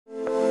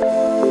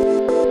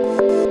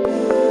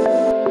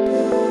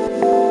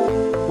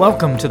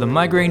Welcome to the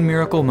Migraine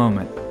Miracle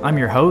Moment. I'm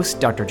your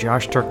host, Dr.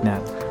 Josh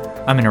Turknett.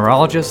 I'm a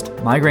neurologist,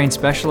 migraine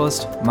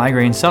specialist,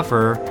 migraine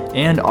sufferer,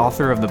 and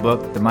author of the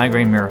book, The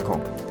Migraine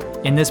Miracle.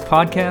 In this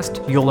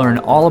podcast, you'll learn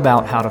all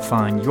about how to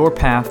find your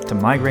path to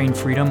migraine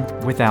freedom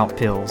without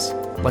pills.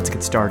 Let's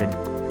get started.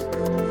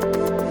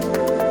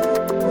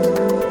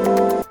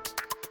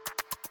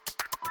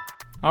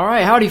 All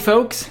right, howdy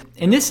folks.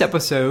 In this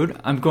episode,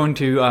 I'm going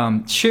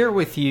to share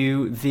with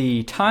you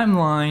the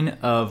timeline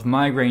of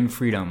migraine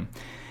freedom,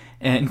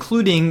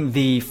 including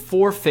the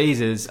 4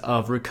 phases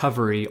of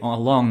recovery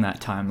along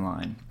that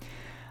timeline.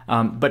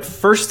 But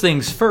first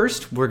things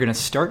first, we're going to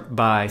start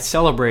by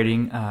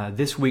celebrating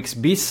this week's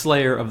Beast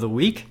Slayer of the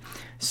Week.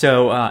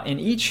 So in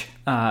each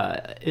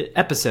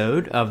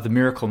episode of the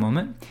Miracle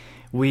Moment,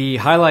 we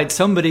highlight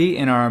somebody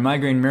in our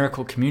Migraine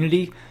Miracle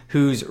community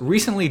who's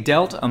recently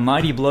dealt a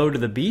mighty blow to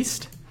the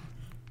beast.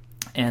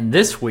 And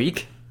this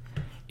week,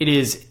 it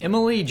is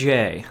Emily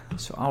J.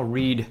 So I'll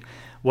read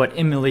what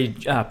Emily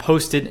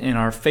posted in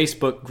our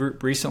Facebook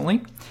group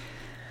recently.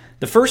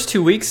 The first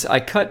 2 weeks, I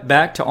cut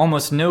back to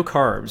almost no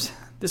carbs.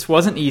 This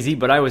wasn't easy,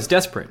 but I was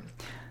desperate.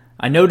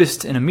 I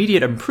noticed an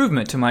immediate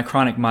improvement to my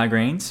chronic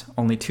migraines,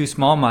 only 2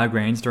 small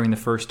migraines during the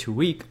first 2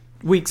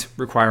 weeks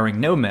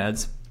requiring no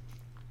meds.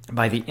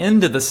 By the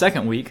end of the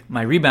second week,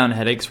 my rebound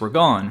headaches were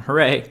gone,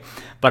 hooray,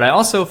 but I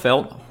also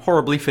felt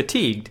horribly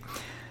fatigued.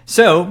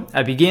 So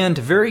I began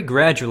to very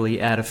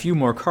gradually add a few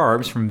more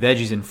carbs from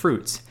veggies and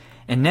fruits,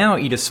 and now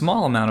eat a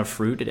small amount of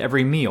fruit at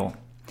every meal,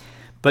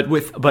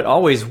 but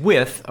always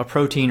with a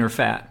protein or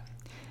fat.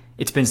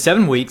 It's been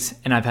 7 weeks,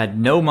 and I've had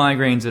no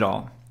migraines at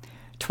all.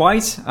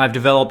 Twice, I've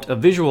developed a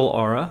visual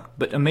aura,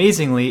 but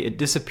amazingly, it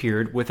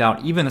disappeared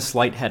without even a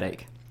slight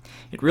headache.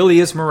 It really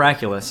is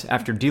miraculous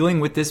after dealing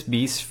with this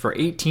beast for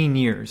 18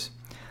 years.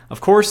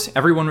 Of course,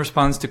 everyone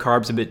responds to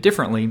carbs a bit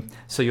differently,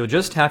 so you'll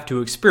just have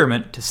to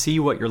experiment to see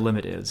what your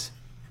limit is.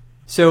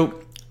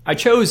 So, I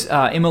chose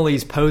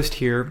Emily's post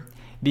here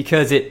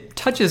because it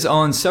touches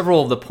on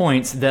several of the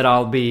points that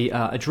I'll be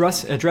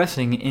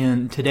addressing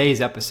in today's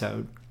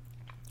episode.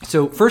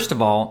 So first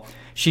of all,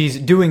 she's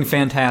doing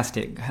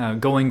fantastic,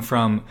 going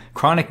from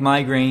chronic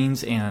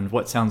migraines and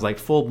what sounds like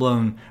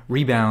full-blown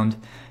rebound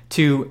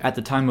to, at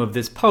the time of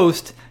this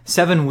post,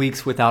 7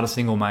 weeks without a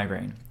single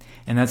migraine.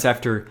 And that's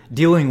after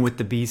dealing with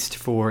the beast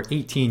for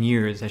 18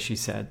 years, as she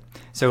said.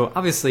 So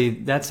obviously,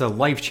 that's a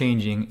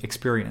life-changing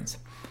experience.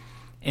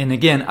 And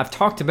again, I've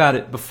talked about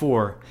it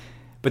before,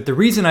 but the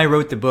reason I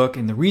wrote the book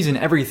and the reason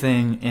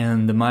everything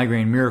in the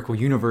Migraine Miracle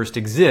universe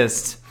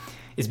exists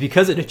is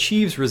because it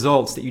achieves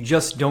results that you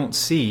just don't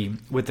see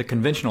with the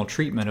conventional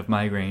treatment of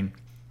migraine,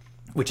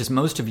 which, as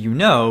most of you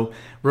know,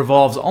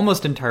 revolves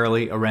almost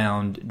entirely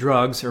around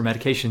drugs or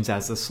medications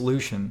as the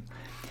solution.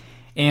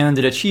 And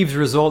it achieves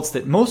results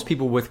that most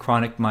people with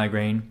chronic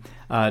migraine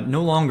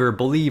no longer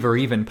believe are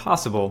even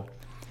possible,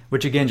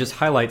 which again just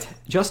highlights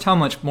just how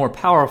much more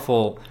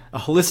powerful a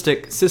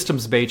holistic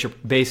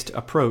systems-based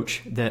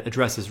approach that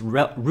addresses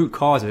root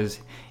causes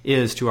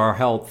is to our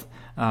health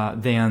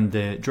than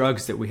the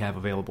drugs that we have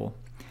available.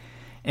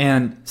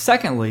 And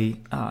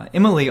secondly,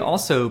 Emily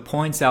also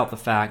points out the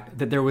fact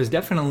that there was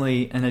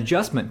definitely an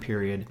adjustment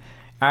period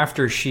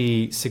after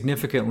she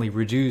significantly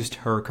reduced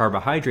her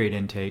carbohydrate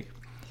intake.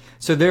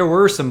 So there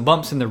were some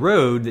bumps in the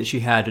road that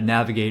she had to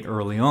navigate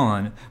early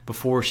on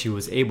before she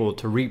was able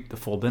to reap the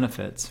full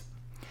benefits.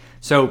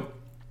 So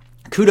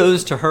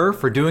kudos to her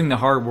for doing the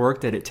hard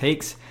work that it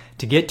takes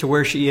to get to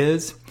where she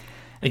is.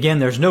 Again,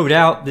 there's no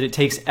doubt that it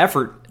takes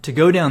effort to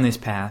go down this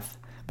path,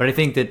 but I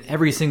think that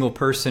every single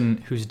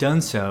person who's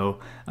done so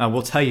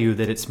will tell you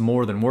that it's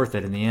more than worth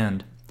it in the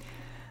end.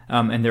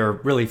 And there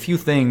are really few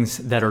things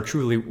that are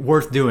truly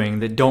worth doing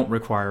that don't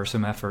require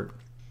some effort.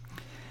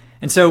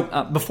 And so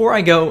before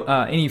I go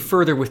any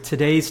further with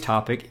today's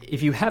topic,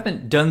 if you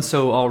haven't done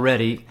so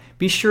already,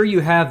 be sure you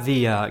have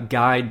the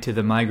guide to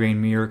the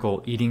Migraine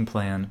Miracle eating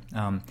plan.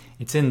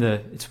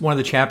 It's one of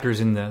the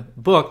chapters in the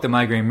book, The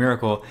Migraine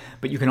Miracle,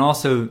 but you can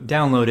also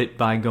download it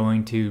by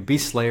going to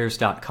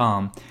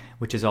beastslayers.com,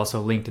 which is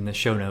also linked in the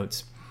show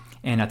notes.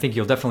 And I think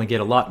you'll definitely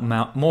get a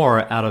lot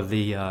more out of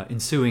the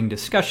ensuing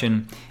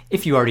discussion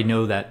if you already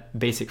know that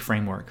basic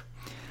framework.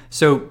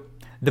 So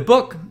the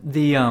book,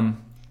 the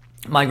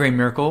Migraine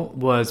Miracle,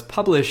 was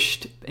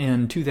published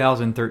in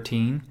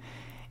 2013,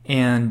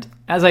 and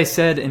as I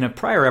said in a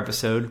prior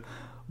episode,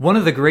 one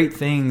of the great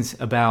things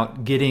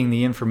about getting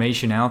the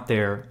information out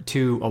there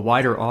to a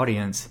wider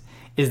audience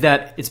is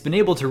that it's been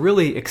able to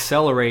really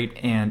accelerate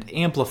and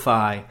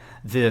amplify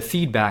the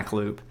feedback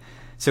loop.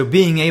 So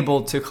being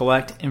able to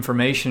collect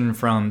information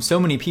from so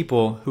many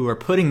people who are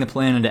putting the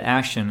plan into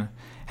action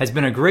has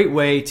been a great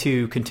way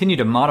to continue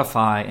to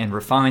modify and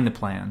refine the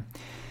plan.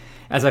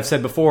 As I've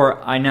said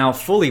before, I now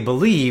fully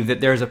believe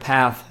that there's a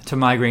path to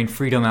migraine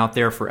freedom out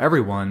there for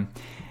everyone,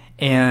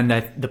 and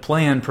that the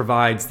plan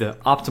provides the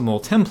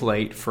optimal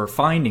template for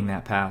finding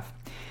that path.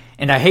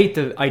 And I hate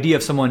the idea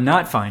of someone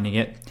not finding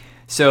it,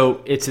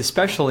 so it's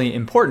especially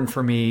important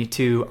for me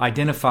to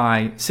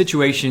identify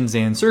situations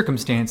and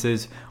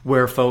circumstances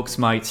where folks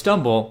might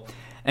stumble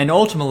and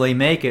ultimately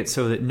make it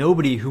so that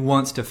nobody who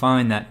wants to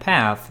find that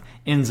path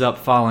ends up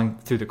falling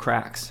through the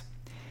cracks.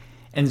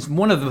 And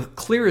one of the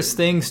clearest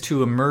things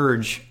to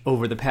emerge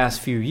over the past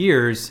few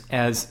years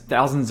as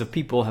thousands of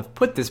people have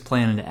put this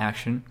plan into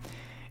action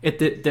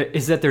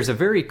is that there's a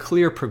very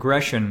clear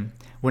progression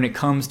when it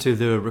comes to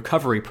the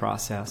recovery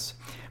process,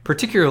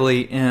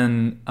 particularly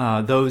in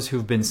those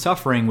who've been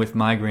suffering with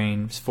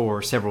migraines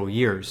for several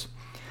years.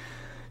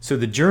 So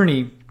the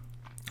journey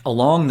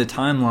along the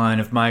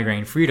timeline of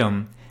migraine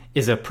freedom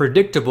is a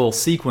predictable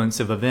sequence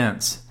of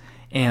events,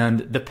 and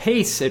the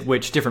pace at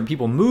which different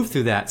people move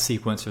through that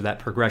sequence or that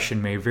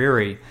progression may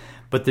vary,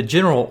 but the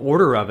general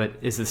order of it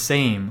is the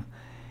same.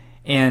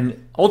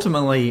 And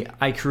ultimately,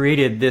 I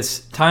created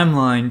this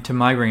timeline to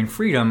migraine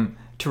freedom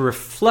to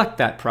reflect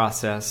that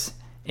process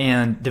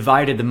and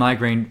divided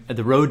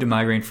the road to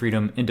migraine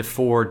freedom into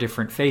 4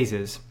 different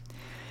phases.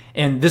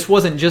 And this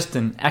wasn't just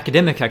an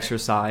academic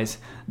exercise.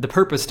 The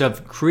purpose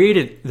of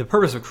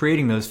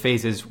creating those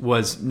phases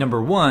was,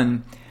 number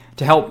 1,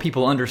 to help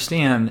people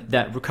understand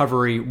that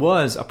recovery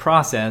was a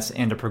process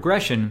and a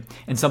progression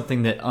and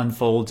something that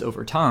unfolds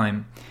over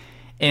time.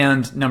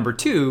 And number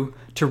 2,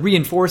 to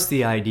reinforce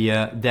the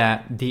idea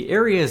that the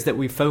areas that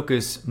we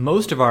focus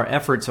most of our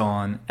efforts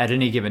on at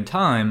any given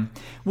time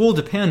will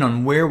depend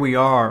on where we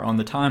are on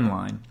the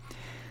timeline.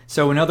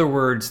 So in other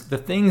words, the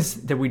things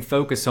that we'd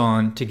focus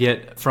on to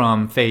get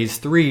from phase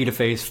 3 to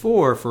phase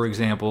 4, for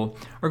example,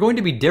 are going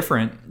to be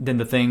different than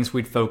the things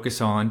we'd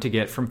focus on to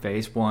get from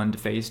phase 1 to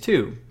phase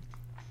 2.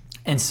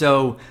 And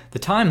so the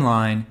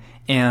timeline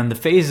and the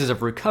phases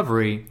of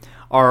recovery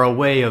are a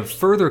way of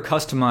further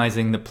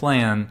customizing the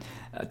plan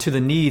to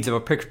the needs of a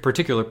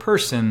particular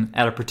person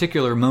at a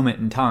particular moment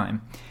in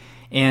time.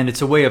 And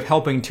it's a way of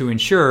helping to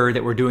ensure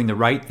that we're doing the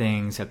right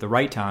things at the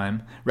right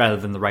time rather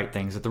than the right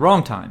things at the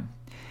wrong time.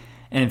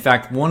 And in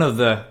fact, one of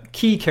the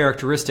key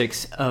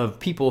characteristics of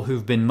people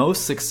who've been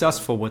most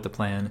successful with the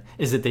plan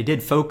is that they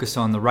did focus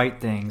on the right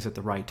things at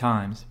the right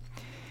times.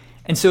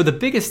 And so the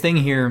biggest thing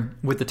here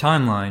with the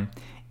timeline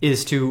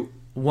is to,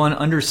 1,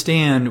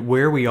 understand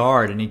where we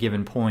are at any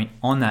given point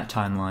on that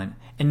timeline,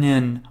 and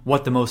then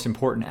what the most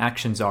important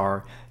actions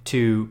are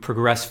to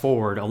progress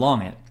forward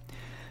along it.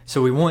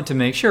 So we want to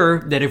make sure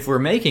that if we're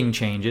making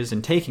changes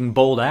and taking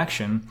bold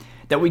action,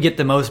 that we get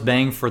the most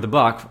bang for the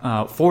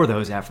buck for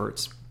those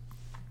efforts.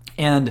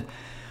 And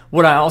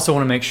what I also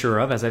want to make sure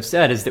of, as I've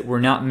said, is that we're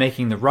not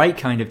making the right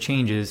kind of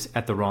changes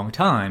at the wrong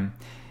time,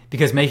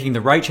 because making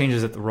the right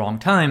changes at the wrong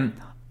time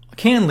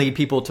can lead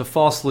people to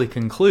falsely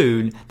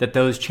conclude that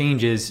those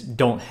changes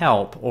don't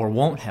help or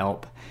won't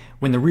help,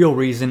 when the real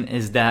reason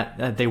is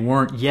that they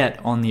weren't yet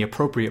on the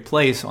appropriate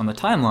place on the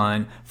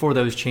timeline for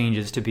those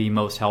changes to be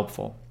most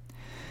helpful.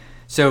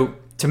 So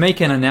to make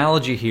an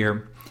analogy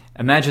here,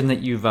 imagine that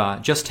you've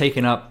just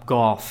taken up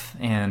golf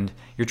and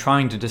you're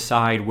trying to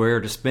decide where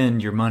to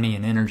spend your money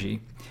and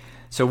energy.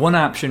 So one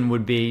option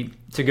would be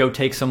to go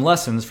take some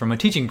lessons from a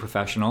teaching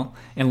professional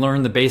and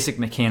learn the basic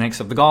mechanics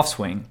of the golf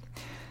swing.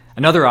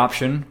 Another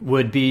option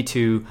would be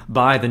to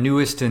buy the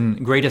newest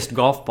and greatest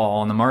golf ball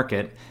on the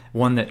market,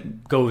 one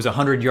that goes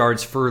 100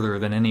 yards further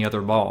than any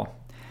other ball.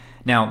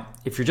 Now,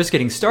 if you're just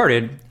getting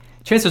started,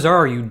 chances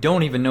are you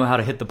don't even know how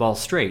to hit the ball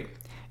straight,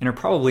 and are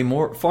probably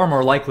far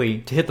more likely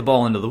to hit the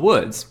ball into the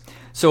woods.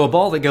 So a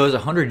ball that goes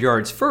 100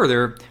 yards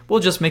further will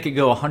just make it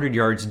go 100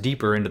 yards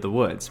deeper into the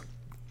woods.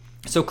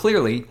 So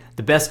clearly,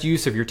 the best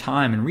use of your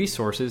time and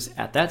resources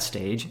at that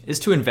stage is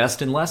to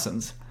invest in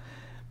lessons.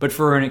 But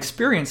for an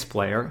experienced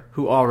player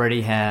who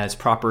already has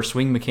proper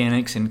swing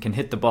mechanics and can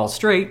hit the ball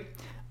straight,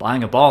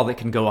 buying a ball that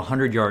can go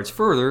 100 yards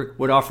further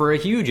would offer a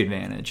huge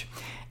advantage,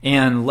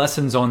 and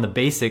lessons on the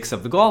basics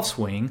of the golf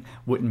swing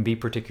wouldn't be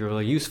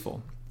particularly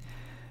useful.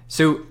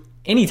 So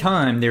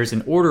anytime there's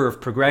an order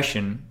of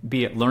progression,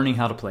 be it learning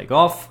how to play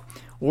golf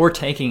or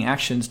taking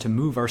actions to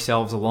move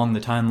ourselves along the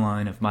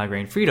timeline of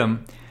migraine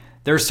freedom,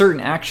 there are certain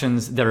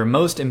actions that are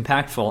most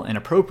impactful and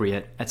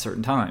appropriate at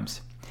certain times.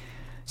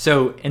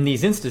 So in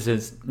these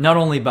instances, not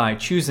only by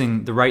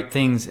choosing the right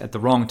things at the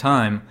wrong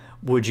time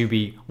would you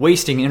be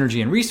wasting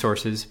energy and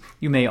resources,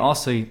 you may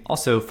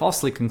also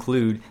falsely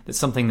conclude that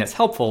something that's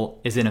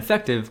helpful is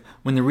ineffective,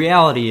 when the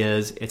reality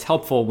is it's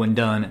helpful when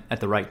done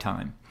at the right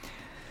time.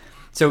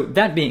 So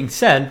that being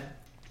said,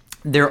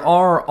 there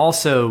are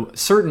also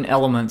certain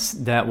elements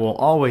that will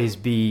always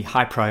be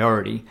high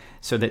priority,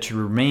 so that should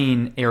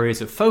remain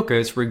areas of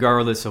focus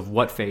regardless of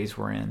what phase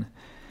we're in.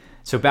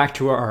 So back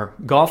to our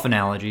golf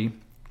analogy,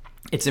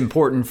 it's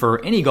important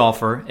for any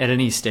golfer at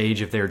any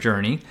stage of their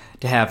journey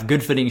to have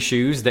good fitting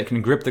shoes that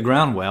can grip the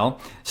ground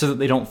well so that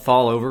they don't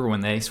fall over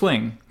when they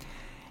swing.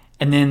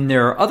 And then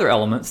there are other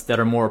elements that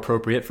are more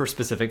appropriate for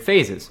specific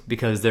phases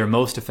because they're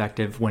most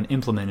effective when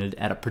implemented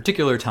at a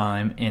particular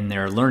time in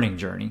their learning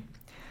journey.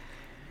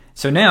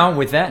 So now,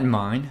 with that in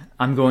mind,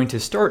 I'm going to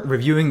start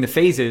reviewing the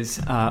phases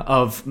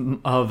of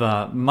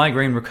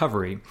migraine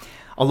recovery,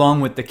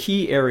 along with the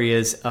key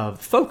areas of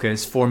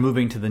focus for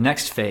moving to the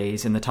next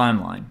phase in the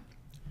timeline.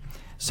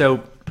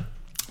 So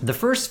the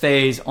first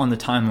phase on the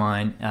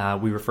timeline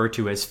we refer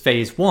to as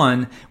phase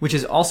 1, which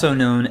is also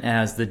known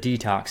as the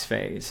detox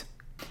phase.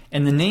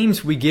 And the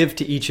names we give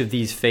to each of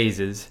these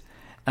phases,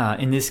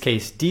 in this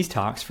case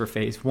detox for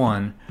phase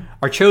 1,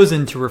 are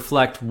chosen to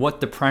reflect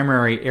what the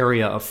primary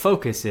area of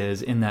focus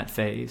is in that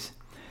phase.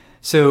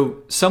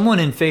 So someone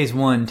in phase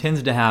 1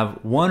 tends to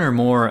have one or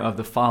more of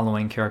the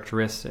following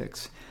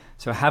characteristics.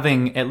 So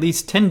having at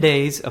least 10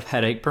 days of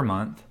headache per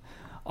month.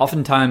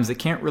 Oftentimes they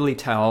can't really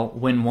tell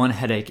when one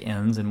headache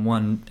ends and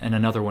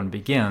another one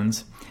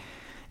begins.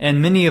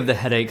 And many of the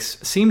headaches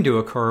seem to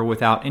occur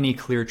without any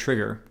clear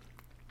trigger.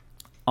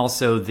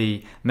 Also,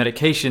 the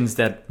medications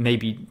that may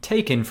be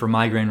taken for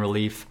migraine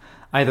relief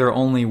either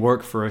only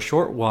work for a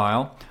short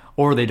while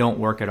or they don't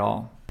work at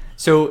all.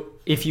 So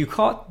if you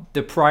caught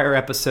the prior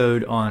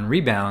episode on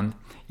rebound,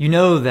 you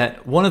know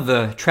that one of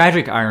the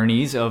tragic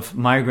ironies of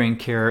migraine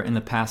care in the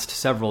past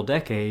several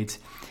decades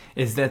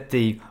is that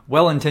the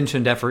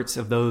well-intentioned efforts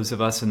of those of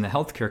us in the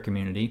healthcare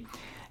community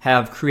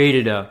have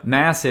created a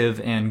massive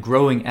and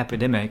growing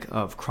epidemic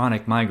of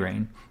chronic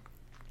migraine.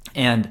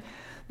 And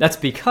that's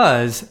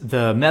because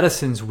the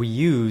medicines we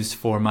use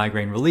for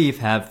migraine relief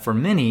have, for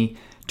many,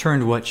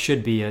 turned what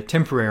should be a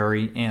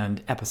temporary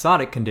and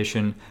episodic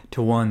condition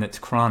to one that's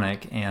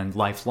chronic and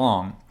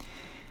lifelong.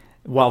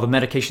 While the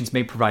medications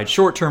may provide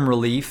short-term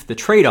relief, the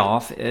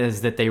trade-off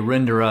is that they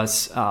render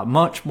us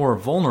much more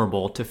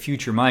vulnerable to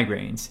future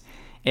migraines.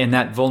 And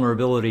that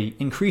vulnerability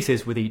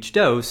increases with each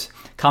dose,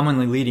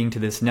 commonly leading to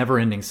this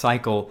never-ending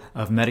cycle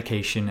of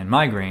medication and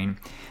migraine,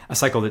 a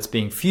cycle that's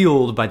being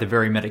fueled by the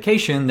very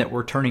medication that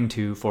we're turning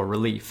to for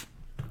relief.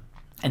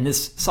 And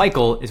this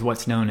cycle is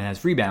what's known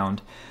as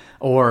rebound,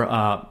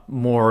 or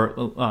more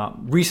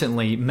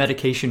recently,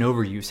 medication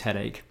overuse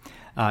headache.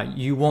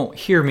 You won't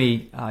hear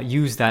me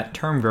use that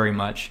term very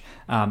much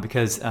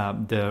because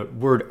the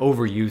word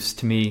overuse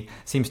to me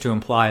seems to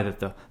imply that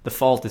the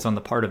fault is on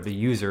the part of the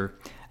user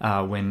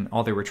when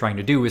all they were trying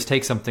to do was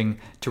take something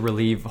to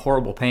relieve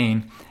horrible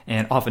pain,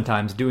 and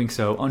oftentimes doing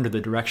so under the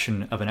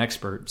direction of an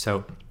expert.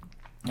 So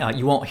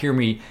you won't hear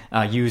me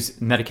use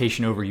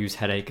medication overuse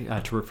headache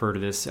to refer to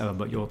this,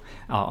 but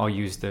I'll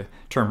use the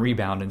term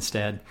rebound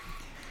instead.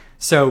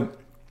 So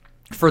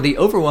for the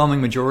overwhelming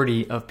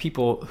majority of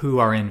people who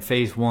are in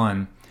phase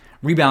 1,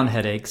 rebound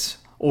headaches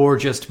or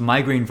just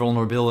migraine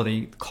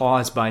vulnerability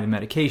caused by the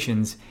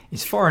medications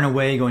is far and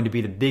away going to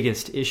be the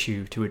biggest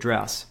issue to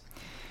address,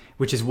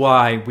 which is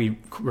why we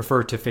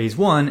refer to phase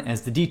 1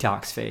 as the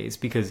detox phase,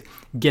 because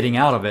getting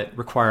out of it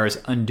requires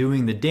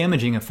undoing the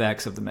damaging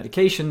effects of the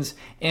medications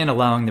and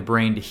allowing the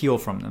brain to heal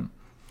from them.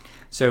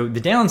 So the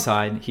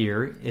downside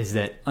here is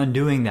that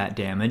undoing that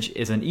damage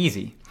isn't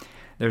easy.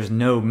 There's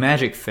no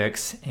magic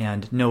fix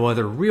and no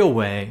other real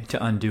way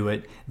to undo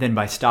it than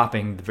by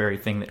stopping the very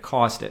thing that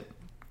caused it.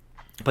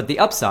 But the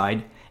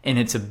upside, and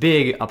it's a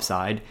big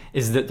upside,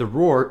 is that the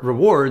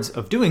rewards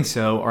of doing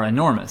so are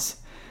enormous.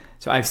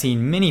 So I've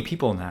seen many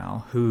people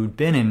now who'd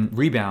been in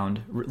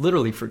rebound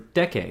literally for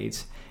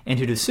decades and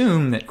who'd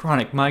assume that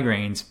chronic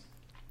migraines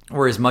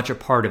were as much a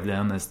part of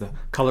them as the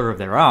color of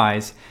their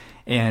eyes,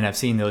 and I've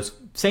seen those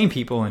same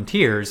people in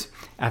tears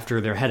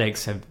after their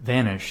headaches have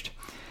vanished.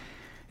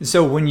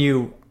 So when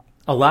you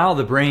allow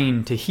the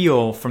brain to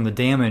heal from the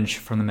damage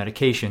from the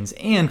medications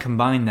and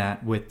combine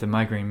that with the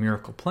Migraine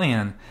Miracle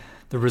Plan,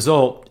 the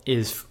result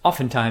is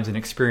oftentimes an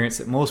experience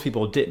that most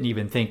people didn't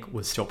even think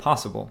was still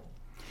possible.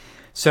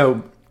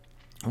 So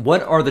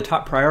what are the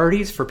top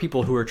priorities for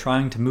people who are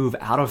trying to move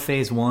out of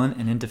phase 1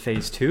 and into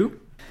phase 2?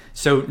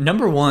 So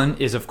number 1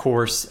 is, of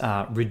course,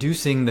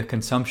 reducing the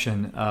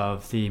consumption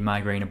of the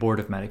migraine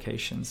abortive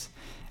medications.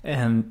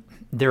 And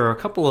there are a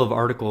couple of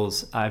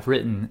articles I've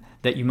written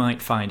that you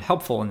might find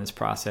helpful in this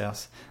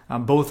process,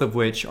 both of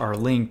which are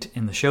linked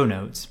in the show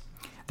notes.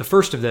 The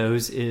first of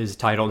those is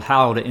titled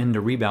How to End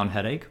a Rebound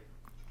Headache,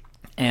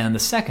 and the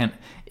second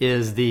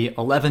is the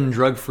 11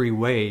 Drug-Free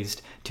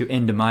Ways to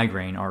End a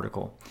Migraine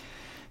article.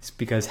 It's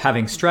because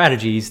having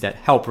strategies that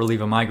help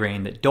relieve a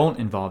migraine that don't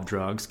involve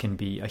drugs can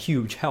be a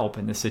huge help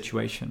in this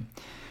situation.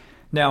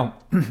 Now,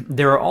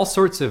 there are all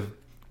sorts of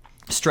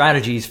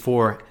strategies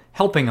for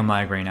helping a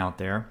migraine out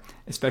there,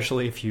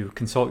 especially if you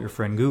consult your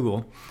friend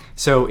Google.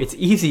 So it's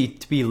easy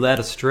to be led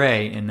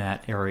astray in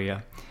that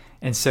area.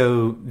 And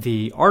so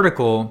the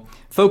article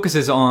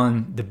focuses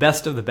on the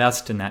best of the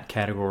best in that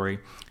category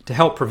to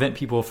help prevent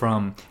people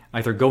from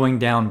either going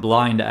down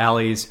blind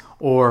alleys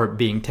or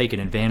being taken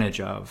advantage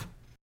of.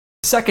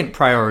 The second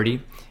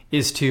priority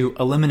is to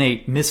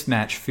eliminate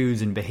mismatched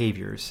foods and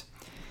behaviors.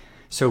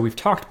 So we've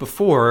talked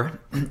before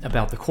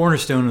about the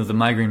cornerstone of the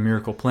Migraine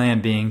Miracle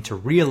Plan being to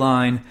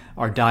realign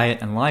our diet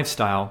and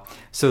lifestyle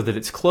so that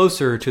it's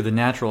closer to the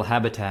natural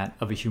habitat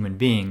of a human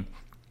being,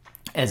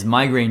 as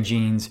migraine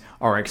genes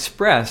are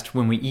expressed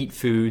when we eat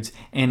foods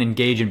and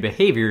engage in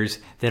behaviors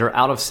that are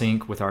out of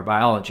sync with our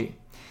biology.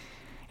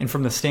 And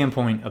from the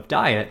standpoint of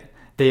diet,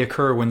 they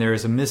occur when there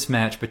is a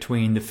mismatch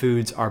between the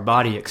foods our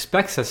body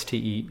expects us to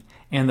eat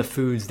and the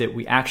foods that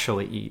we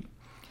actually eat.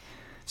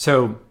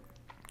 So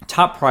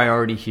top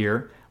priority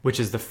here, which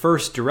is the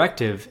first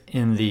directive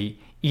in the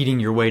Eating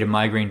Your Way to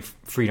Migraine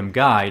Freedom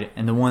Guide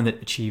and the one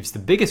that achieves the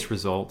biggest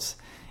results,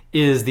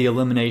 is the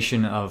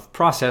elimination of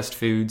processed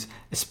foods,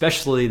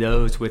 especially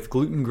those with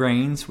gluten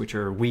grains, which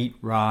are wheat,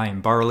 rye,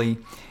 and barley,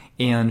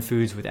 and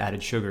foods with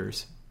added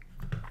sugars.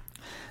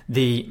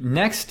 The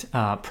next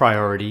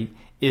priority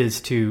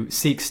is to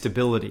seek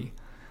stability.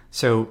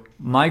 So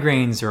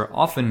migraines are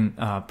often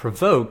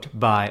provoked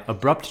by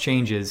abrupt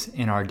changes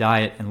in our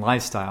diet and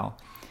lifestyle.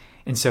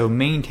 And so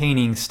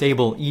maintaining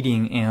stable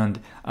eating and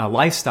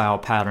lifestyle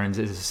patterns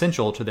is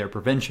essential to their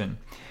prevention.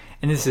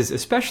 And this is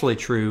especially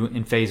true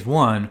in phase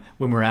 1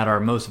 when we're at our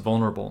most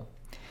vulnerable.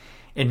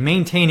 And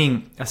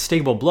maintaining a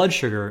stable blood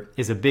sugar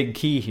is a big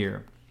key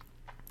here.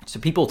 So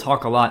people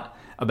talk a lot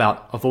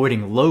about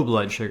avoiding low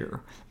blood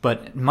sugar,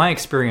 but in my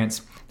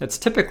experience, that's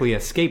typically a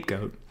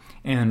scapegoat.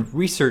 And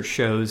research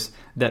shows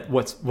that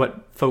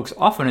what folks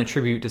often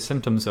attribute to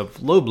symptoms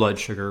of low blood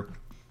sugar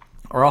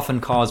are often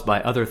caused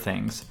by other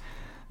things.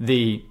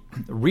 The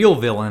real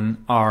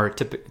villain are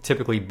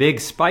typically big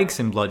spikes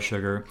in blood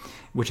sugar,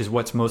 which is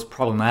what's most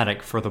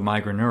problematic for the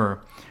migraineur,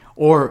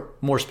 or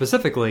more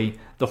specifically,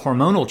 the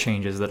hormonal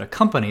changes that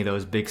accompany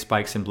those big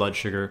spikes in blood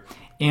sugar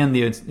and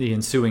the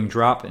ensuing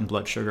drop in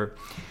blood sugar.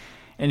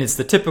 And it's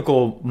the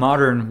typical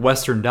modern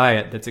Western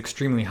diet that's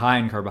extremely high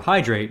in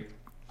carbohydrate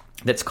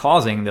that's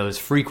causing those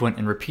frequent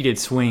and repeated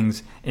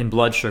swings in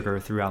blood sugar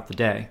throughout the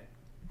day.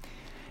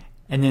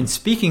 And then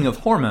speaking of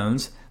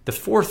hormones, the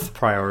fourth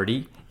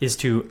priority is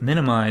to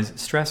minimize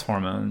stress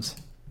hormones.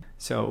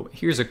 So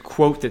here's a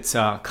quote that's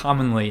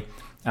commonly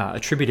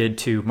attributed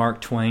to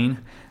Mark Twain.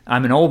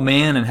 "I'm an old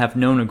man and have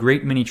known a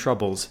great many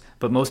troubles,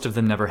 but most of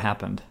them never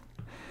happened."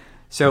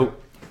 So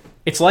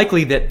it's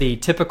likely that the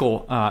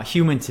typical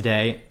human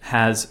today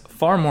has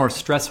far more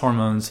stress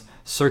hormones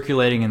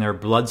circulating in their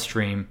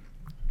bloodstream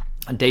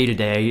day to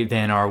day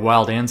than our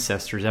wild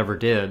ancestors ever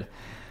did,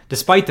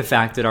 despite the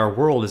fact that our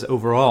world is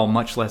overall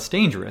much less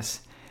dangerous.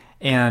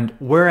 And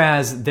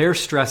whereas their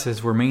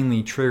stresses were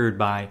mainly triggered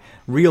by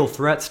real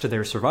threats to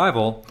their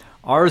survival,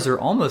 ours are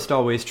almost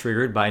always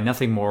triggered by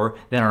nothing more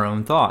than our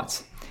own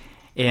thoughts.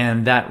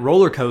 And that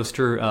roller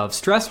coaster of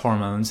stress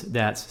hormones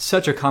that's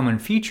such a common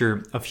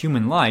feature of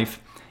human life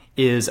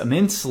is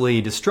immensely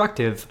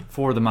destructive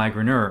for the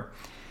migraineur.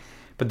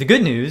 But the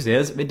good news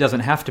is it doesn't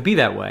have to be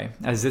that way,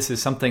 as this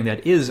is something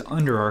that is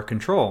under our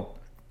control.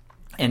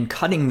 And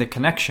cutting the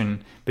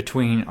connection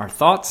between our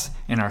thoughts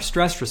and our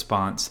stress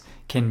response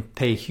can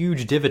pay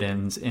huge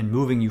dividends in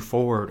moving you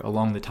forward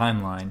along the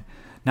timeline,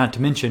 not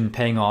to mention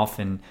paying off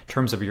in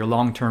terms of your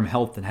long-term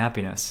health and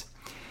happiness.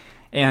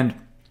 And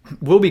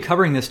we'll be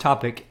covering this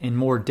topic in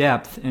more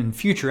depth in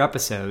future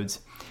episodes,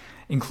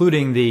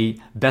 including the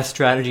best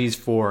strategies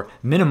for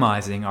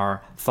minimizing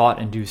our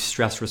thought-induced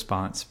stress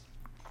response.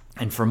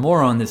 And for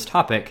more on this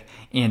topic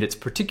and its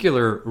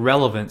particular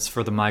relevance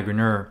for the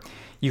migraineur,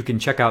 you can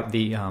check out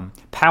the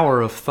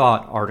Power of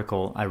Thought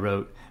article I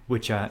wrote,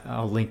 which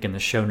I'll link in the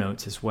show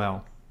notes as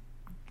well.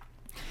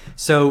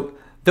 So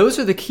those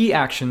are the key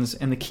actions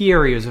and the key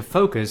areas of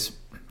focus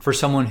for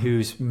someone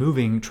who's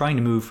trying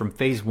to move from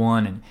phase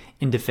 1 and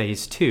into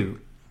phase 2.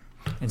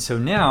 And so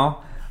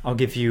now I'll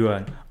give you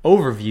an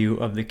overview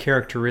of the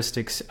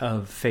characteristics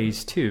of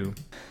phase 2.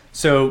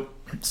 So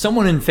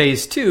someone in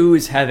phase 2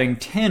 is having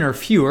 10 or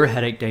fewer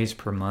headache days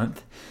per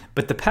month,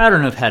 but the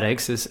pattern of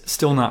headaches is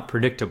still not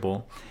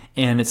predictable,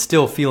 and it's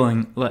still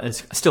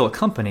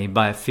accompanied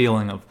by a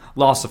feeling of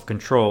loss of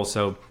control.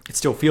 So it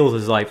still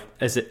feels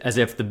as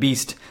if the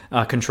beast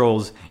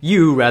controls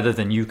you rather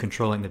than you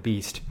controlling the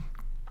beast.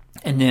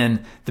 And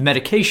then the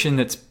medication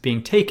that's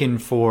being taken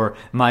for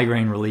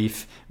migraine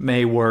relief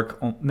may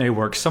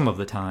work some of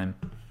the time.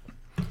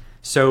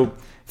 So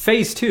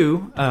phase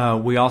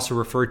 2 we also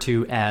refer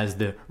to as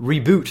the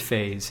reboot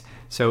phase.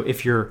 So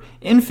if you're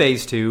in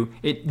phase 2,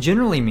 it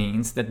generally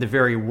means that the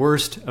very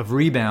worst of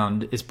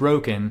rebound is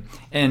broken,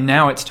 and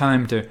now it's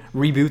time to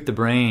reboot the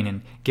brain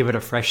and give it a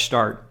fresh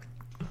start.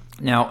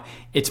 Now,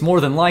 it's more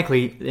than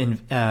likely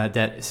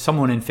that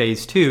someone in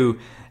phase 2,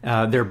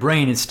 their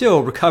brain is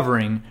still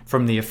recovering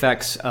from the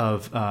effects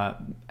of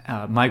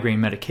migraine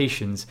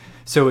medications,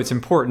 so it's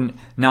important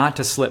not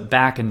to slip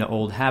back into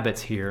old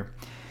habits here.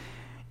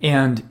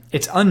 And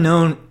it's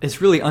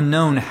really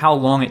unknown how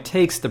long it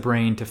takes the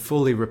brain to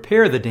fully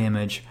repair the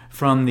damage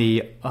from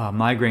the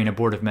migraine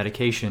abortive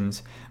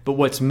medications. But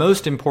what's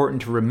most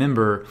important to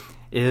remember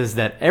is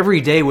that every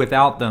day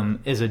without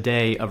them is a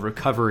day of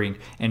recovery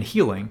and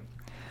healing.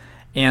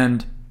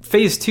 And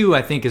phase 2,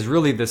 I think, is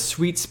really the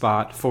sweet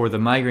spot for the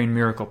Migraine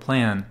Miracle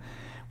Plan.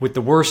 With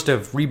the worst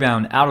of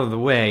rebound out of the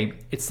way,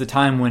 it's the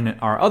time when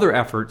our other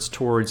efforts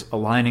towards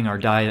aligning our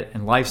diet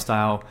and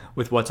lifestyle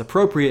with what's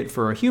appropriate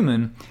for a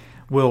human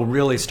will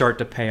really start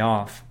to pay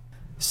off.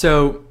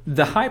 So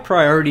the high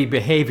priority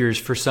behaviors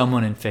for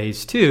someone in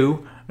phase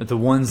 2 are the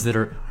ones that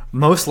are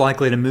most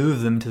likely to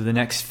move them to the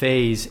next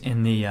phase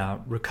in the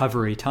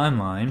recovery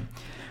timeline.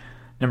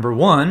 Number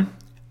 1,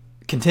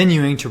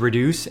 continuing to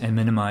reduce and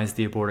minimize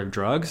the abortive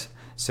drugs.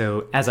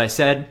 So as I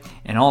said,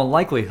 in all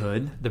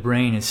likelihood, the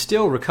brain is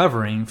still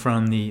recovering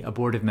from the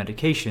abortive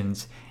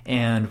medications,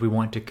 and we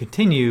want to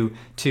continue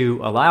to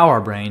allow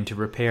our brain to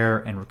repair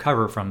and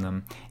recover from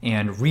them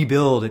and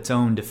rebuild its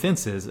own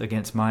defenses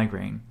against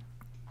migraine.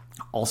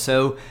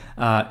 Also,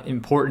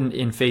 important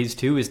in phase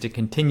 2 is to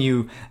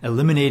continue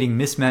eliminating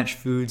mismatched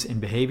foods and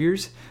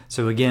behaviors.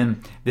 So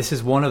again, this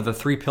is one of the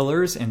 3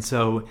 pillars, and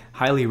so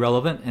highly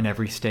relevant in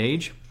every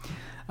stage.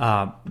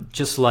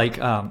 Just like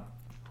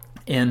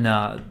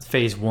in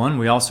phase 1,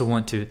 we also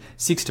want to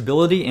seek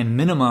stability and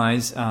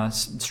minimize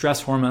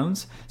stress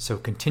hormones. So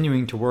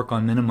continuing to work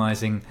on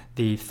minimizing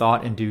the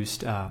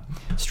thought-induced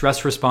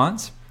stress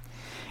response.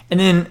 And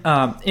then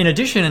in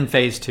addition in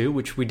phase 2,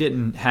 which we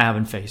didn't have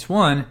in phase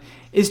 1,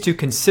 is to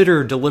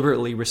consider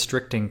deliberately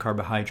restricting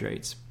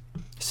carbohydrates.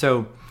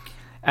 So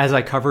as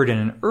I covered in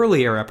an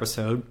earlier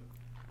episode,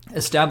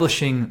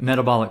 establishing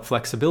metabolic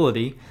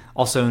flexibility,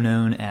 also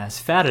known as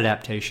fat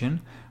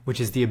adaptation, which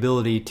is the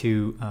ability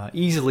to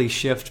easily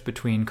shift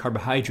between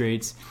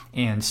carbohydrates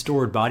and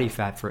stored body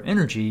fat for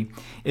energy,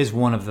 is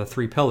one of the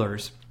 3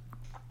 pillars.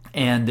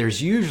 And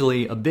there's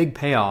usually a big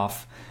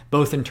payoff,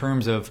 both in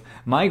terms of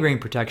migraine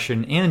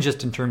protection and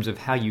just in terms of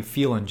how you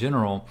feel in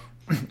general,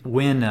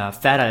 when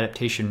fat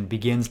adaptation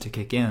begins to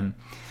kick in.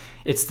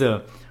 It's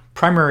the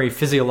primary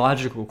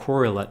physiological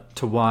correlate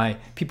to why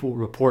people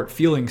report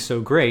feeling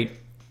so great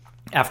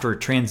after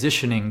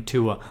transitioning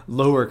to a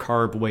lower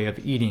carb way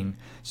of eating.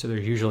 So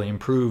there's usually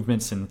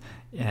improvements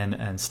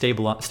and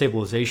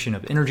stabilization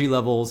of energy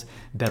levels,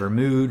 better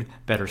mood,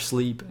 better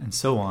sleep, and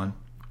so on.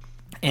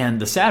 And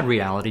the sad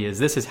reality is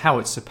this is how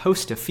it's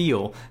supposed to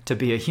feel to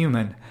be a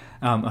human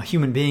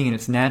being in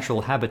its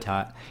natural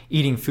habitat.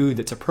 Eating food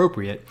that's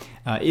appropriate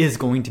is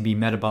going to be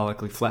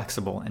metabolically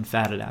flexible and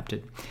fat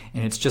adapted.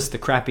 And it's just the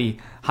crappy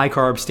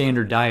high-carb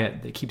standard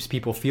diet that keeps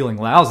people feeling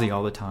lousy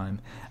all the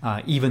time,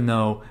 even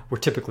though we're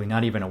typically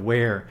not even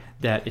aware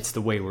that it's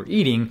the way we're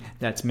eating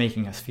that's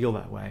making us feel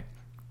that way.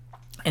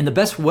 And the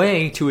best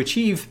way to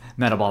achieve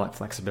metabolic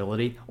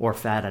flexibility or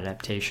fat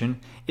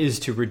adaptation is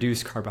to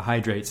reduce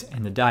carbohydrates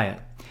in the diet.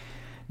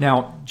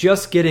 Now,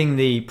 just getting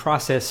the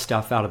processed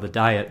stuff out of the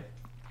diet,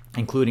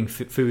 including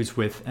foods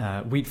with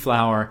wheat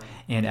flour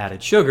and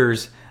added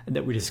sugars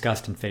that we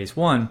discussed in phase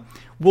 1,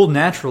 will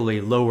naturally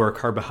lower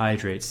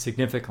carbohydrates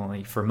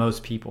significantly for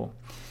most people.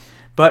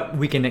 But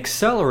we can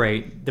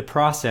accelerate the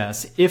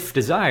process if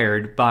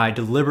desired by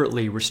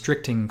deliberately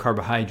restricting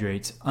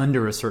carbohydrates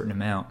under a certain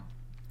amount.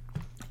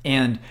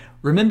 And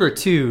remember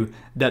too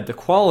that the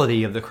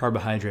quality of the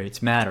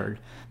carbohydrates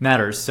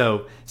matters.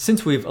 So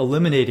since we've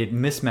eliminated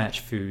mismatched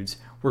foods,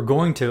 we're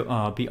going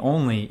to be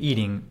only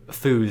eating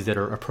foods that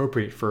are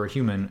appropriate for a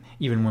human,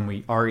 even when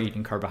we are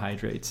eating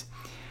carbohydrates.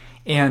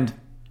 And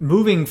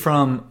moving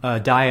from a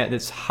diet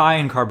that's high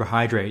in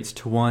carbohydrates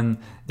to one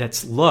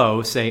that's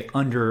low, say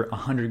under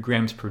 100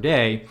 grams per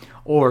day,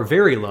 or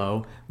very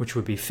low, which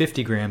would be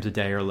 50 grams a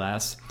day or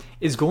less,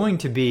 is going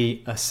to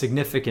be a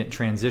significant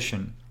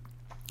transition.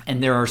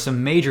 And there are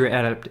some major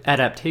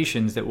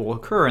adaptations that will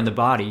occur in the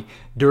body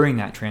during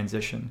that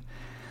transition.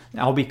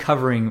 I'll be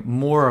covering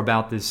more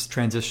about this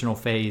transitional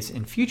phase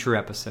in future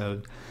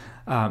episodes,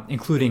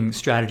 including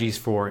strategies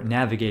for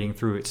navigating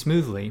through it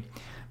smoothly.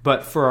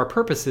 But for our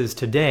purposes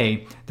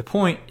today, the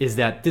point is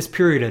that this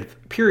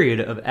period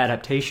of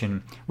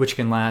adaptation, which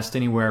can last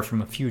anywhere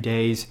from a few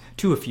days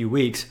to a few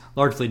weeks,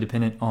 largely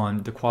dependent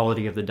on the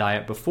quality of the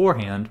diet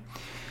beforehand,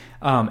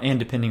 and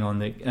depending on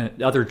the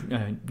other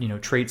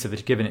traits of a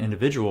given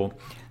individual,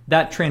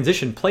 that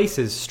transition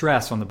places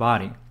stress on the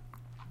body.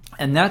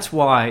 And that's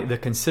why the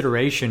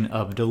consideration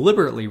of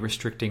deliberately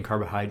restricting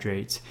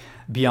carbohydrates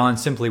beyond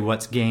simply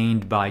what's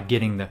gained by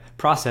getting the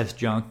processed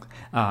junk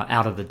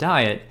out of the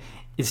diet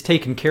is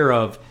taken care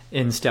of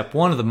in step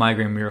 1 of the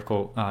Migraine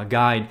Miracle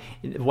Guide.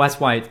 That's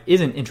why it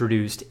isn't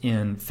introduced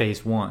in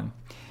phase 1.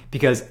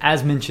 Because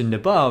as mentioned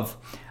above,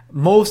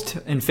 most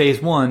in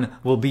phase 1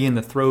 will be in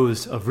the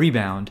throes of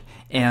rebound,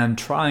 and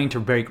trying to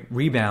break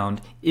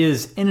rebound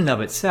is in and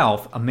of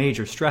itself a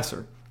major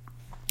stressor.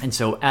 And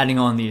so adding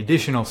on the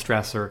additional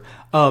stressor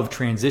of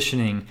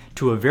transitioning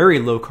to a very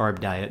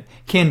low-carb diet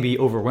can be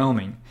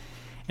overwhelming.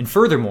 And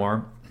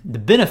furthermore, the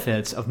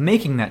benefits of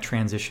making that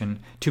transition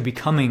to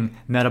becoming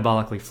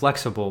metabolically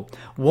flexible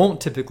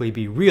won't typically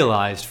be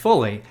realized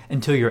fully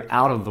until you're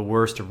out of the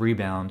worst of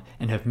rebound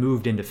and have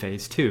moved into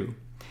phase 2.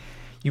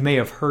 You may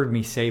have heard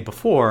me say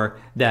before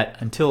that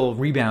until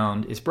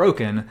rebound is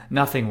broken,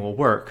 nothing will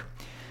work.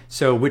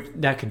 So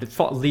that could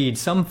lead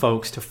some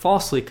folks to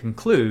falsely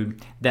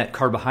conclude that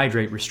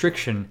carbohydrate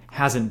restriction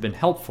hasn't been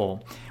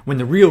helpful, when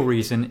the real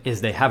reason is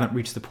they haven't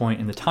reached the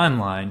point in the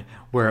timeline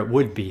where it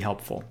would be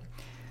helpful.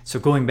 So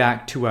going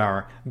back to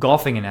our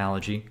golfing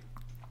analogy,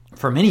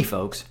 for many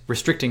folks,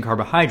 restricting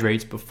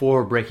carbohydrates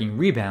before breaking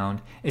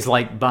rebound is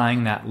like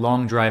buying that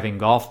long driving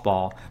golf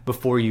ball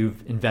before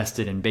you've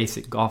invested in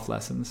basic golf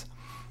lessons.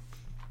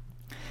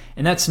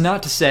 And that's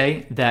not to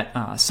say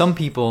that some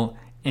people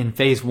in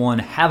phase 1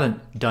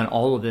 haven't done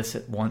all of this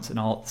at once and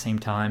all at the same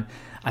time.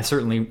 I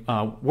certainly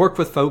worked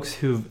with folks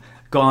who've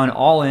gone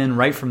all in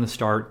right from the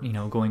start,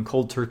 going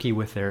cold turkey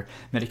with their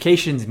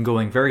medications and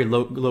going very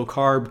low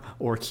carb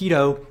or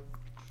keto.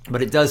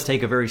 But it does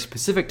take a very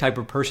specific type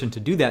of person to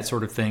do that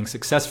sort of thing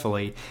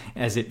successfully,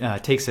 as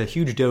it takes a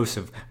huge dose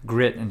of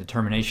grit and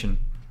determination.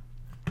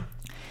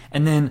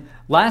 And then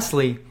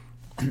lastly,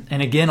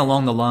 and again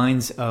along the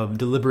lines of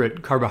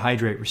deliberate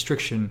carbohydrate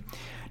restriction,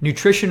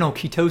 nutritional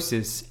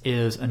ketosis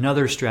is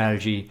another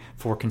strategy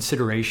for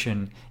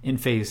consideration in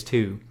phase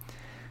 2.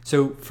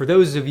 So for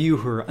those of you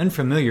who are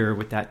unfamiliar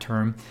with that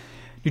term,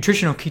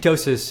 nutritional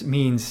ketosis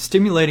means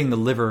stimulating the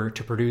liver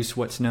to produce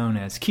what's known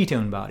as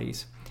ketone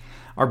bodies.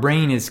 Our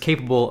brain is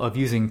capable of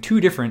using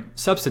 2 different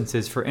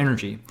substances for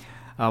energy.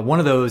 One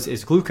of those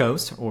is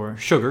glucose, or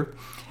sugar,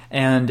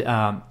 and the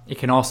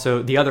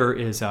other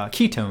is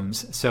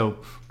ketones. So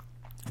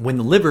when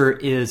the liver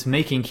is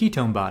making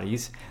ketone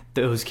bodies,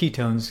 those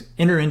ketones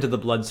enter into the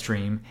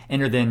bloodstream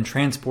and are then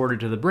transported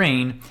to the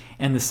brain,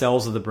 and the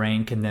cells of the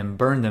brain can then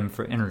burn them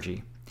for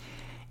energy.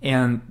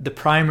 And the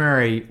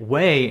primary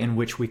way in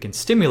which we can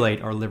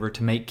stimulate our liver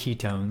to make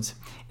ketones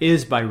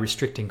is by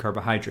restricting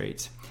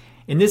carbohydrates.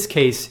 In this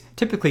case,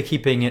 typically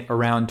keeping it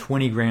around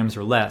 20 grams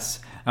or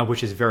less,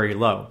 which is very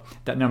low.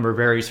 That number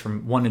varies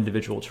from one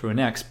individual to the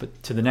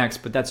next,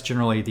 but that's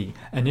generally the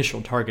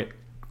initial target.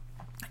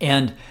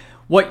 And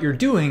what you're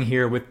doing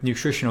here with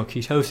nutritional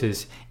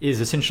ketosis is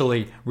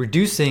essentially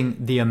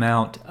reducing the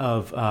amount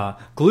of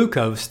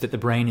glucose that the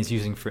brain is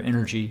using for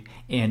energy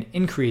and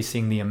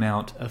increasing the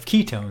amount of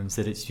ketones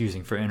that it's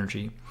using for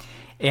energy.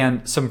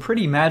 And some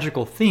pretty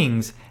magical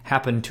things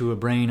happen to a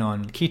brain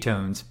on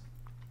ketones.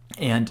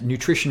 And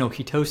nutritional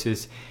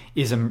ketosis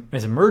is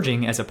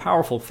emerging as a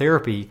powerful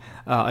therapy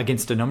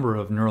against a number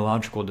of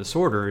neurological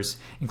disorders,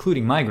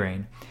 including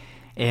migraine.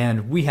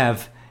 And we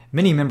have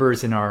many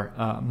members in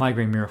our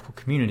Migraine Miracle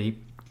community,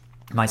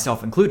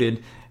 myself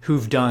included,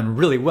 who've done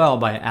really well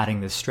by adding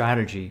this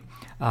strategy.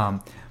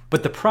 But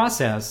the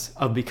process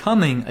of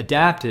becoming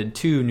adapted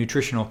to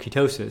nutritional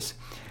ketosis,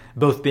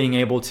 both being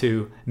able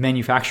to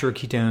manufacture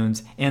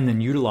ketones and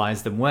then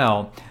utilize them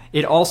well,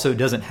 it also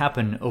doesn't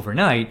happen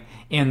overnight,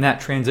 and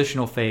that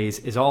transitional phase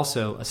is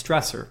also a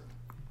stressor.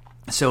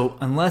 So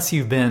unless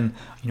you've been,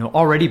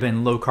 already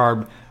been low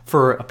carb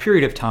for a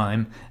period of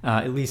time,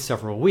 at least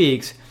several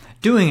weeks,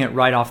 doing it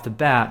right off the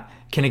bat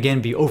can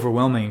again be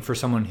overwhelming for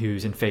someone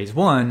who's in phase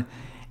 1.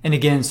 And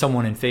again,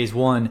 someone in phase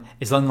 1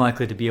 is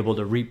unlikely to be able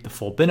to reap the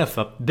full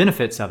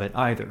benefits of it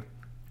either.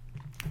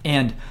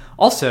 And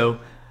also,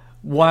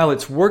 while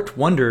it's worked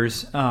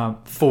wonders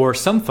for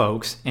some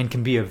folks and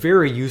can be a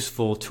very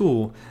useful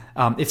tool,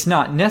 it's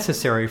not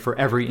necessary for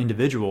every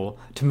individual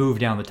to move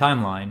down the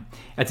timeline,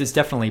 as it's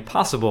definitely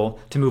possible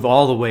to move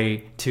all the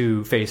way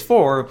to phase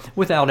 4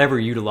 without ever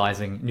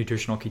utilizing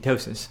nutritional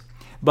ketosis.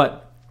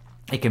 But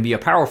it can be a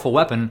powerful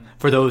weapon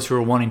for those who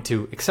are wanting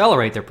to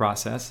accelerate their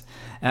process,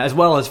 as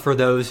well as for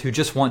those who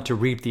just want to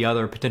reap the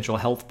other potential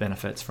health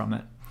benefits from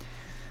it.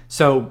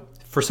 So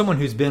for someone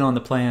who's been on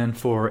the plan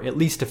for at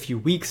least a few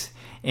weeks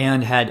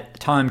and had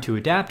time to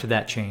adapt to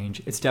that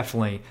change, it's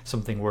definitely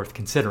something worth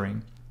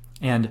considering.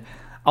 And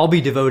I'll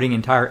be devoting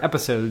entire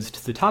episodes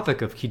to the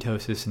topic of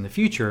ketosis in the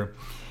future,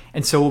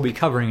 and so we'll be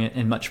covering it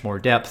in much more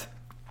depth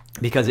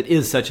because it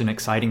is such an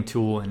exciting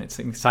tool, and it's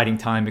an exciting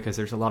time because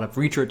there's a lot of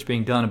research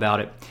being done about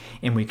it,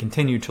 and we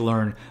continue to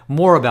learn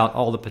more about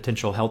all the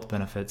potential health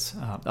benefits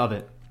of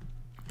it.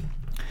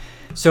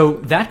 So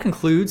that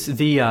concludes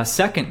the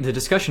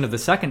discussion of the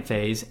second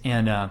phase,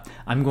 and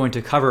I'm going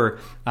to cover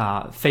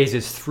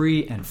phases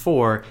 3 and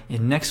 4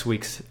 in next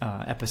week's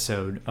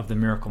episode of the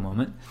Miracle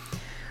Moment.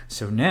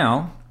 So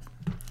now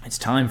it's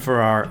time for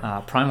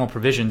our Primal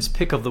Provisions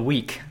Pick of the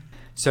Week.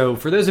 So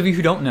for those of you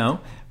who don't know,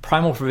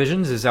 Primal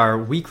Provisions is our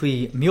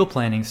weekly meal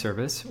planning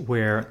service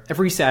where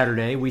every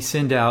Saturday we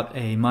send out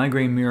a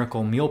Migraine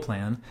Miracle meal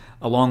plan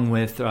along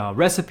with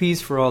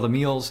recipes for all the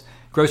meals,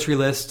 grocery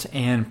lists,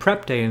 and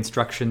prep day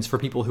instructions for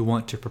people who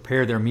want to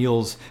prepare their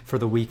meals for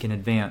the week in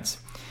advance.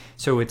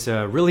 So it's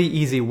a really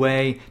easy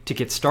way to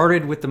get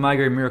started with the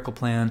Migraine Miracle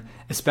plan,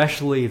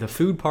 especially the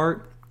food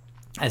part,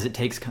 as it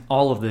takes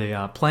all of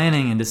the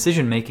planning and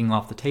decision making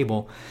off the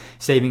table,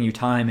 saving you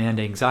time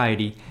and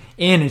anxiety,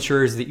 and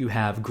ensures that you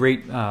have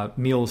great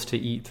meals to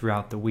eat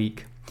throughout the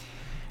week.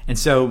 And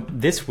so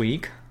this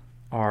week,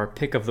 our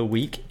pick of the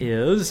week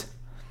is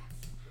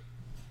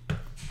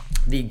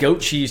the goat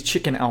cheese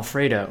chicken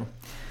Alfredo.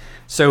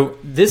 So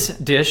this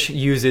dish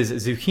uses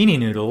zucchini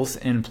noodles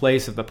in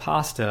place of the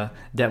pasta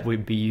that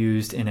would be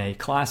used in a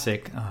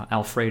classic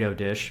Alfredo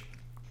dish.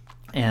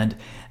 And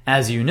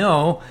as you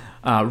know,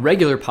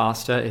 regular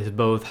pasta is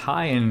both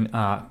high in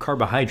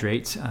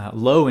carbohydrates,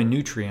 low in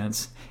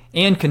nutrients,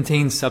 and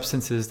contains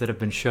substances that have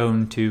been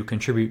shown to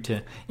contribute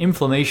to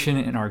inflammation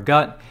in our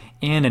gut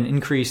and an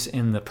increase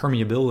in the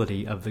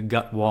permeability of the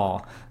gut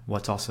wall,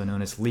 what's also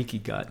known as leaky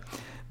gut.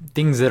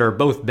 Things that are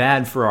both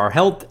bad for our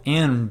health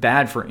and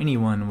bad for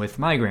anyone with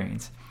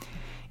migraines.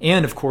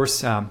 And of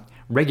course,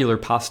 regular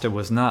pasta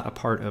was not a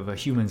part of a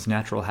human's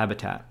natural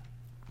habitat.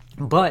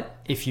 But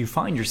if you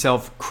find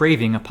yourself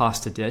craving a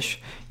pasta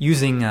dish,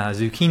 using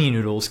zucchini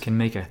noodles can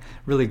make a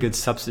really good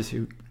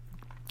substitute.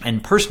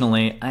 And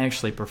personally, I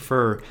actually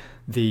prefer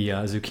the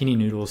zucchini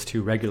noodles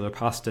to regular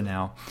pasta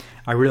now.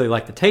 I really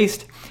like the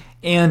taste,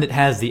 and it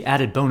has the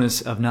added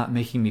bonus of not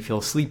making me feel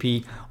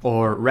sleepy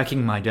or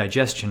wrecking my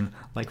digestion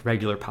like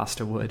regular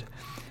pasta would.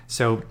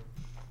 So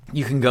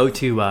you can go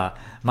to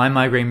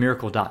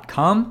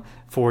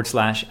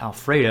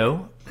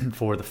mymigrainemiracle.com/Alfredo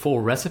for the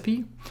full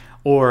recipe,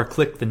 or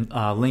click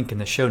the link in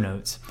the show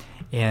notes,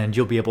 and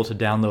you'll be able to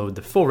download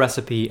the full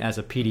recipe as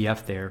a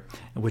PDF there,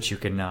 which you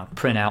can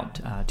print out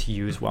to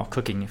use while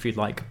cooking if you'd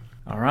like.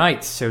 All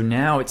right, so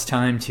now it's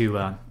time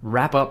to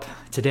wrap up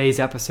today's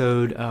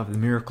episode of The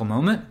Miracle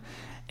Moment.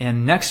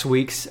 And next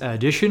week's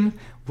edition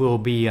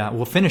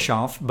we'll finish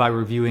off by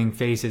reviewing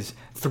phases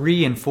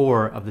 3 and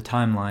 4 of the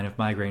timeline of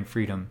migraine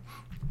freedom.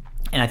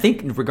 And I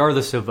think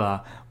regardless of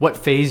what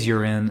phase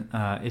you're in,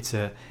 it's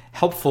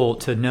helpful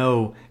to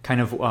know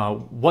kind of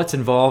what's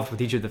involved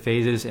with each of the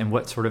phases and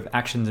what sort of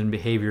actions and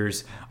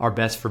behaviors are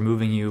best for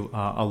moving you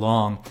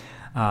along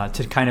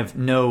to kind of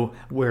know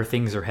where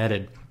things are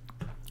headed.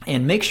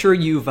 And make sure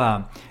you've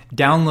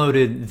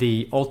downloaded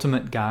the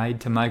Ultimate Guide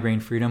to Migraine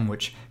Freedom,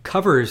 which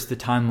covers the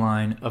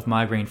timeline of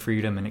migraine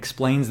freedom and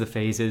explains the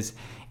phases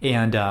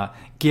and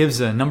gives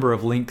a number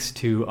of links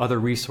to other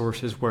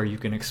resources where you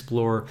can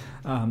explore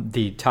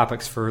the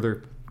topics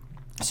further.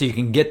 So you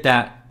can get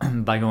that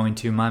by going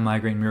to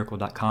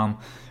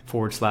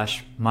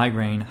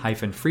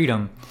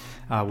mymigrainemiracle.com/migraine-freedom,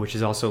 which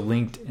is also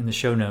linked in the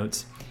show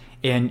notes.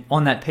 And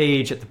on that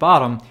page at the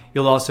bottom,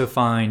 you'll also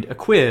find a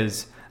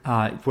quiz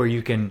where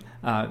you can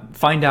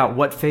find out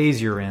what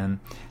phase you're in.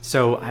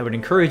 So I would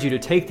encourage you to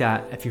take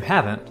that if you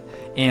haven't,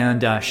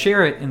 and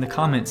share it in the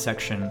comments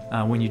section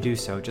when you do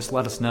so. Just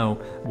let us know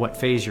what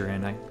phase you're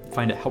in. I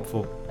find it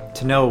helpful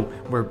to know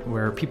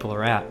where people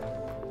are at.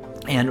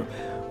 And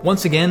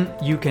once again,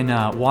 you can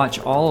watch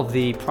all of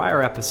the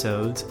prior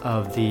episodes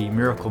of The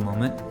Miracle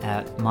Moment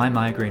at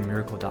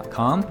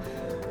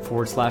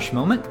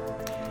mymigrainemiracle.com/moment.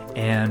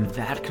 And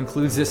that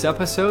concludes this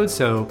episode,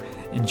 so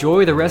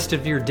enjoy the rest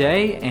of your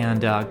day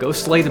and go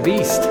slay the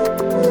beast.